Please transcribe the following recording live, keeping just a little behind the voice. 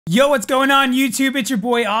Yo, what's going on YouTube? It's your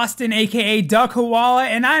boy Austin, aka Duck Koala,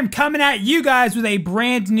 and I'm coming at you guys with a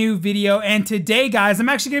brand new video. And today, guys, I'm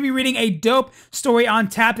actually going to be reading a dope story on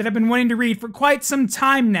tap that I've been wanting to read for quite some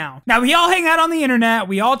time now. Now, we all hang out on the internet,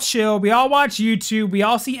 we all chill, we all watch YouTube, we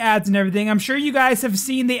all see ads and everything. I'm sure you guys have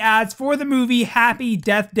seen the ads for the movie Happy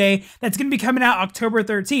Death Day that's going to be coming out October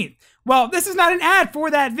 13th. Well, this is not an ad for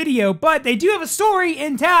that video, but they do have a story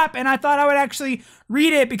in tap, and I thought I would actually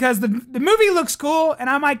read it because the movie looks cool, and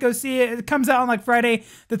I might go see it. It comes out on like Friday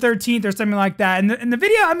the 13th or something like that. And the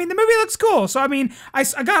video, I mean, the movie looks cool. So, I mean, I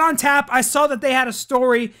got on tap. I saw that they had a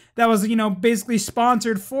story that was, you know, basically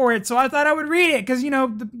sponsored for it. So I thought I would read it because, you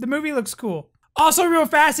know, the movie looks cool. Also, real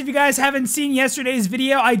fast, if you guys haven't seen yesterday's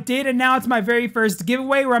video, I did announce my very first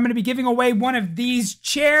giveaway where I'm going to be giving away one of these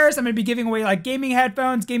chairs. I'm going to be giving away like gaming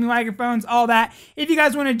headphones, gaming microphones, all that. If you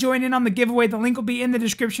guys want to join in on the giveaway, the link will be in the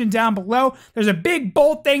description down below. There's a big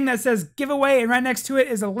bold thing that says giveaway, and right next to it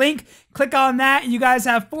is a link. Click on that, and you guys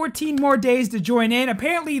have 14 more days to join in.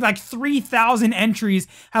 Apparently, like 3,000 entries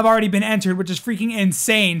have already been entered, which is freaking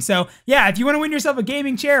insane. So, yeah, if you want to win yourself a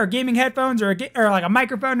gaming chair or gaming headphones or like a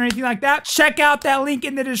microphone or anything like that, check out that link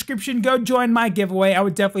in the description. Go join my giveaway. I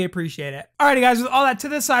would definitely appreciate it. Alrighty, guys, with all that to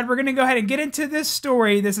the side, we're going to go ahead and get into this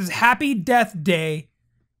story. This is Happy Death Day.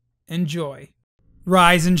 Enjoy.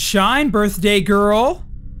 Rise and shine, birthday girl.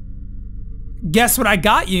 Guess what I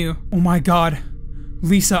got you? Oh my god.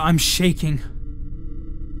 Lisa, I'm shaking.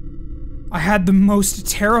 I had the most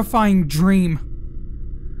terrifying dream.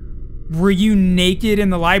 Were you naked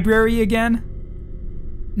in the library again?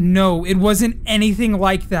 No, it wasn't anything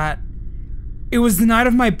like that. It was the night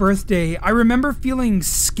of my birthday. I remember feeling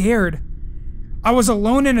scared. I was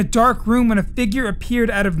alone in a dark room when a figure appeared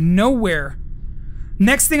out of nowhere.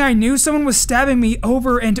 Next thing I knew, someone was stabbing me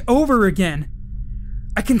over and over again.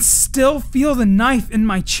 I can still feel the knife in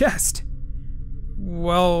my chest.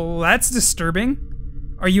 Well, that's disturbing.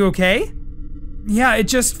 Are you okay? Yeah, it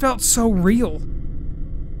just felt so real.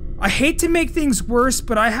 I hate to make things worse,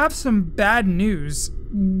 but I have some bad news.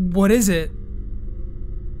 What is it?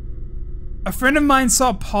 A friend of mine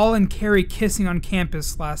saw Paul and Carrie kissing on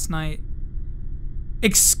campus last night.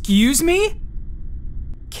 Excuse me?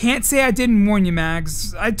 Can't say I didn't warn you,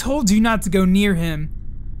 Mags. I told you not to go near him.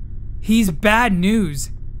 He's bad news.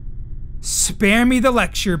 Spare me the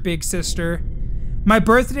lecture, big sister. My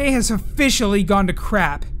birthday has officially gone to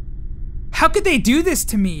crap. How could they do this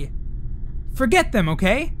to me? Forget them,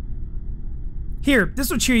 okay? Here, this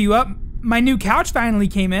will cheer you up. My new couch finally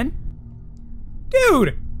came in.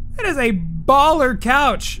 Dude, that is a baller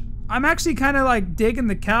couch. I'm actually kind of like digging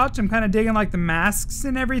the couch. I'm kind of digging like the masks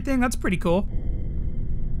and everything. That's pretty cool.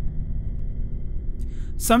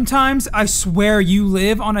 Sometimes I swear you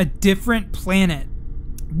live on a different planet.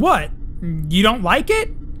 What? You don't like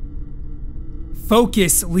it?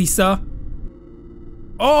 Focus, Lisa.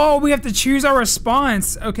 Oh, we have to choose our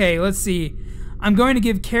response. Okay, let's see. I'm going to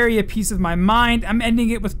give Carrie a piece of my mind. I'm ending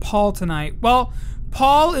it with Paul tonight. Well,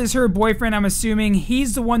 Paul is her boyfriend, I'm assuming.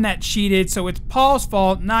 He's the one that cheated, so it's Paul's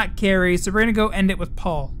fault, not Carrie. So we're gonna go end it with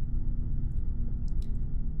Paul.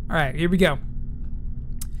 Alright, here we go.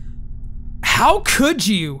 How could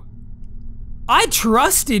you? I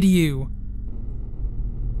trusted you.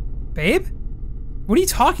 Babe? What are you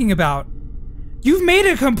talking about? You've made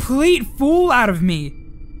a complete fool out of me.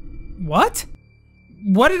 What?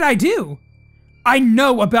 What did I do? I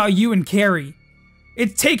know about you and Carrie.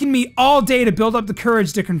 It's taken me all day to build up the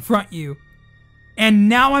courage to confront you. And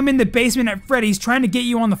now I'm in the basement at Freddy's trying to get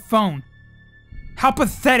you on the phone. How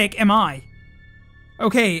pathetic am I?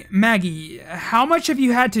 Okay, Maggie, how much have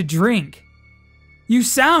you had to drink? You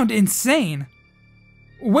sound insane.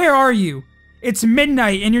 Where are you? It's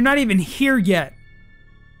midnight and you're not even here yet.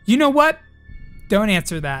 You know what? Don't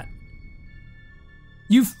answer that.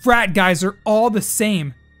 You frat guys are all the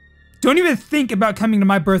same. Don't even think about coming to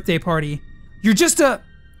my birthday party. You're just a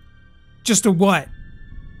what?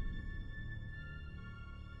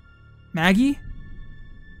 Maggie?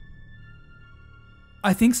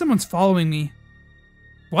 I think someone's following me.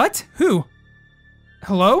 What? Who?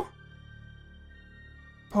 Hello?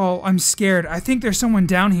 Paul, I'm scared. I think there's someone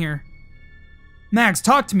down here. Max,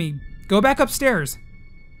 talk to me. Go back upstairs.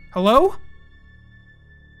 Hello?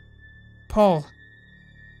 Paul.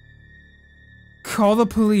 Call the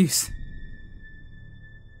police.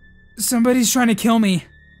 Somebody's trying to kill me.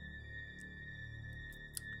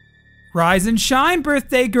 Rise and shine,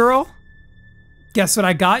 birthday girl. Guess what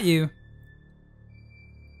I got you?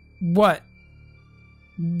 What?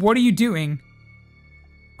 What are you doing?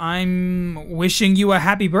 I'm wishing you a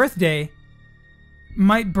happy birthday.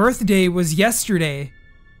 My birthday was yesterday.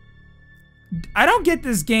 I don't get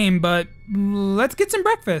this game, but let's get some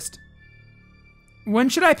breakfast. When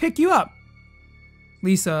should I pick you up?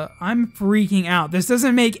 Lisa, I'm freaking out. This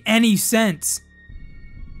doesn't make any sense.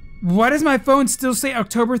 Why does my phone still say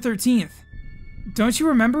October 13th? Don't you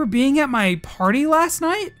remember being at my party last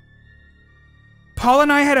night? Paul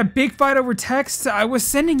and I had a big fight over text. I was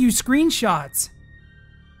sending you screenshots.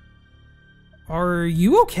 Are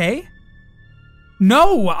you okay?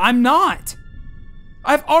 No, I'm not.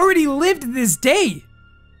 I've already lived this day.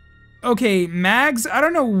 Okay, Mags, I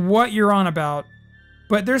don't know what you're on about,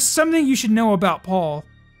 but there's something you should know about Paul.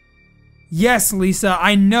 Yes, Lisa,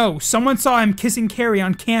 I know. Someone saw him kissing Carrie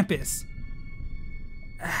on campus.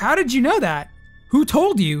 How did you know that? Who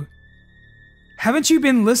told you? Haven't you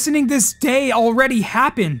been listening? This day already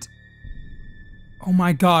happened. Oh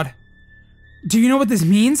my god. Do you know what this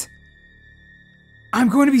means? I'm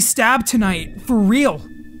going to be stabbed tonight, for real.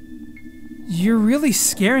 You're really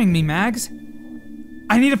scaring me, Mags.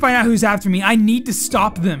 I need to find out who's after me. I need to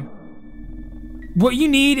stop them. What you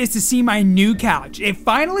need is to see my new couch. It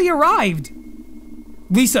finally arrived.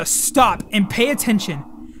 Lisa, stop and pay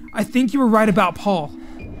attention. I think you were right about Paul.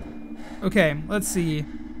 Okay, let's see.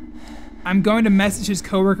 I'm going to message his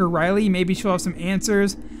coworker Riley. Maybe she'll have some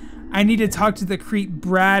answers. I need to talk to the creep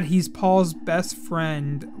Brad. He's Paul's best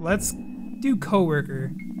friend. Let's do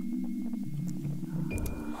coworker.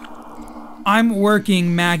 I'm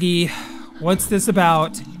working, Maggie. What's this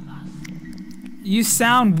about? You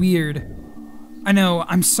sound weird. I know,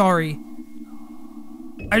 I'm sorry.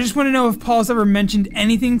 I just want to know if Paul's ever mentioned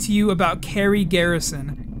anything to you about Carrie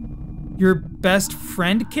Garrison. Your best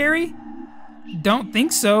friend, Carrie? Don't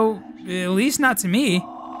think so. At least not to me.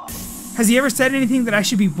 Has he ever said anything that I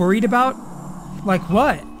should be worried about? Like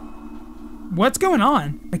what? What's going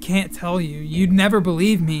on? I can't tell you. You'd never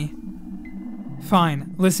believe me.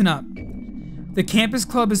 Fine, listen up. The campus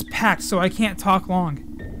club is packed, so I can't talk long.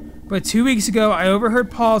 But 2 weeks ago, I overheard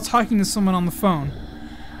Paul talking to someone on the phone.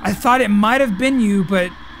 I thought it might have been you,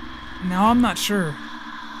 but now I'm not sure.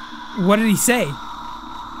 What did he say?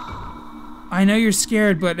 I know you're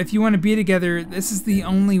scared, but if you want to be together, this is the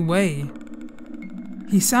only way.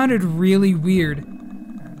 He sounded really weird.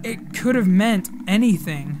 It could have meant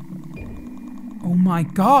anything. Oh my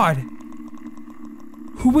god.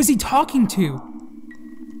 Who was he talking to?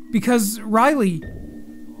 Because, Riley,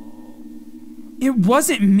 it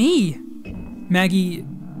wasn't me. Maggie,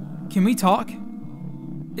 can we talk?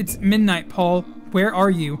 It's midnight, Paul. Where are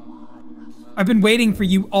you? I've been waiting for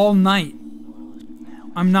you all night.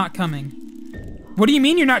 I'm not coming. What do you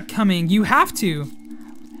mean you're not coming? You have to.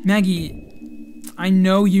 Maggie, I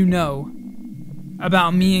know you know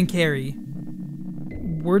about me and Carrie.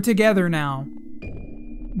 We're together now.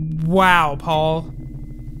 Wow, Paul.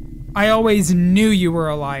 I always knew you were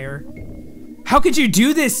a liar. How could you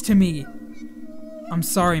do this to me? I'm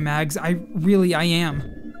sorry, Mags. I am.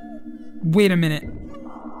 Wait a minute.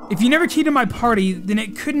 If you never came to my party, then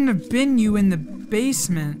it couldn't have been you in the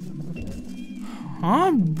basement.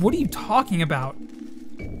 Huh? What are you talking about?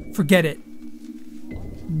 Forget it.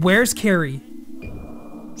 Where's Carrie?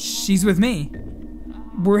 She's with me.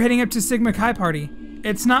 We're heading up to Sigma Chi party.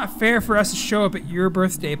 It's not fair for us to show up at your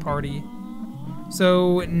birthday party.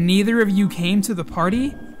 So, neither of you came to the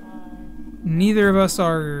party? Neither of us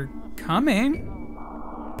are coming?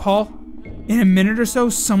 Paul, in a minute or so,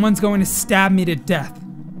 someone's going to stab me to death.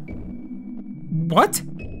 What?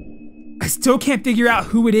 I still can't figure out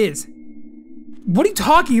who it is. What are you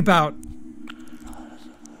talking about?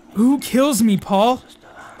 Who kills me, Paul?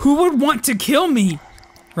 Who would want to kill me?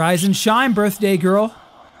 Rise and shine, birthday girl.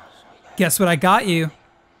 Guess what I got you?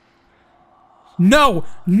 No!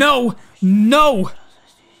 No! No!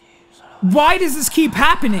 Why does this keep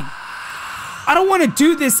happening? I don't want to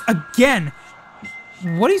do this again.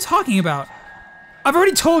 What are you talking about? I've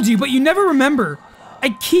already told you, but you never remember. I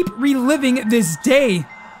keep reliving this day.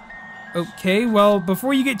 Okay, well,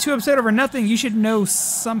 before you get too upset over nothing, you should know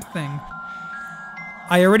something.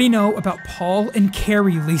 I already know about Paul and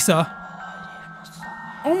Carrie, Lisa.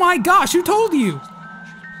 Oh my gosh, who told you?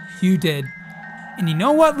 You did. And you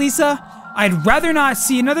know what, Lisa? I'd rather not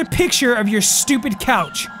see another picture of your stupid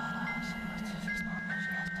couch.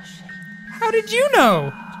 How did you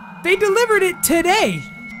know? They delivered it today.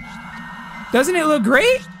 Doesn't it look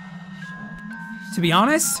great? To be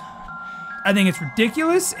honest, I think it's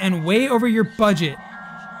ridiculous and way over your budget.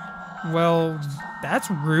 Well, that's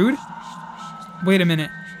rude. Wait a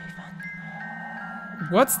minute.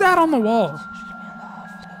 What's that on the wall?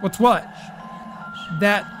 What's what?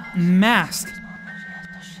 That mask.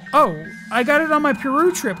 Oh, I got it on my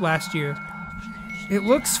Peru trip last year. It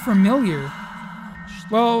looks familiar.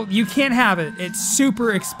 Well, you can't have it. It's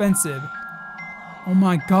super expensive. Oh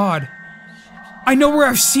my god. I know where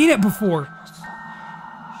I've seen it before.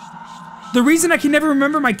 The reason I can never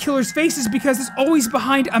remember my killer's face is because it's always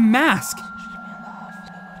behind a mask.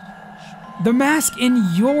 The mask in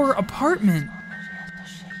your apartment.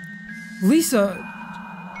 Lisa,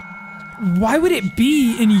 why would it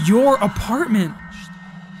be in your apartment?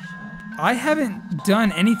 I haven't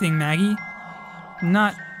done anything, Maggie.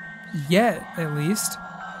 Not yet, at least.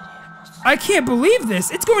 I can't believe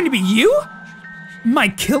this. It's going to be you? My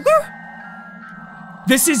killer?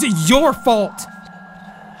 This is your fault.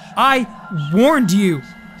 I warned you.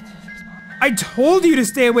 I told you to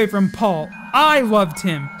stay away from Paul. I loved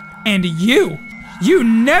him. And you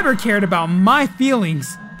never cared about my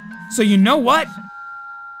feelings. So you know what?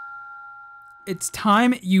 It's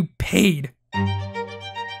time you paid.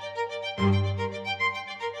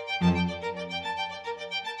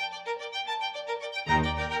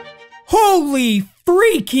 Holy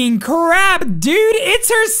freaking crap, dude! It's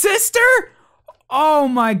her sister? Oh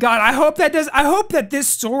my god, I hope that this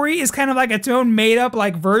story is kind of like its own made up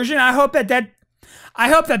like version. I hope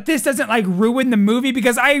that this doesn't like ruin the movie,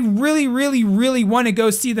 because I really want to go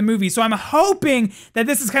see the movie. So I'm hoping that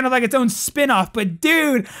this is kind of like its own spin-off. But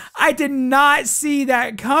dude, I did not see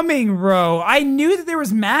that coming, bro. I knew that there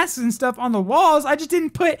was masks and stuff on the walls. I just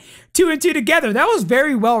didn't put two and two together. That was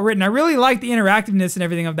very well written. I really liked the interactiveness and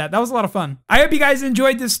everything of that. That was a lot of fun. I hope you guys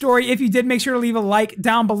enjoyed this story. If you did, make sure to leave a like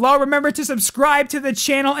down below. Remember to subscribe to the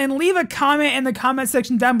channel and leave a comment in the comment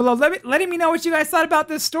section down below, letting me know what you guys thought about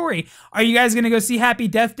this story. Are you guys gonna go see Happy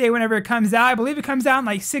Death Day whenever it comes out? I believe it comes out in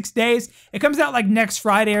like 6 days. It comes out like next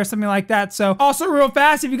Friday or something like that. So also real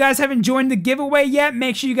fast, if you guys haven't joined the giveaway yet,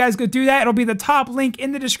 make sure you guys go do that. It'll be the top link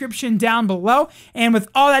in the description down below. And with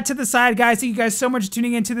all that to the side, guys, thank you guys so much for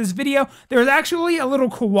tuning into this video. There's actually a little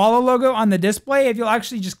koala logo on the display. If you'll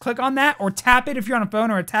actually just click on that or tap it if you're on a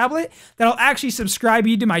phone or a tablet, that'll actually subscribe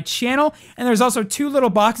you to my channel. And there's also 2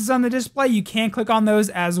 little boxes on the display. You can click on those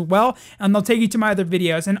as well, and they'll take you to my other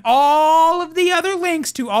videos. And all of the other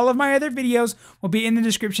links to all of my other videos will be in the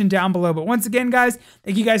description down below. But once again, guys,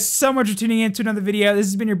 thank you guys so much for tuning in to another video. This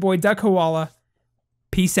has been your boy, Duck Koala.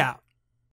 Peace out.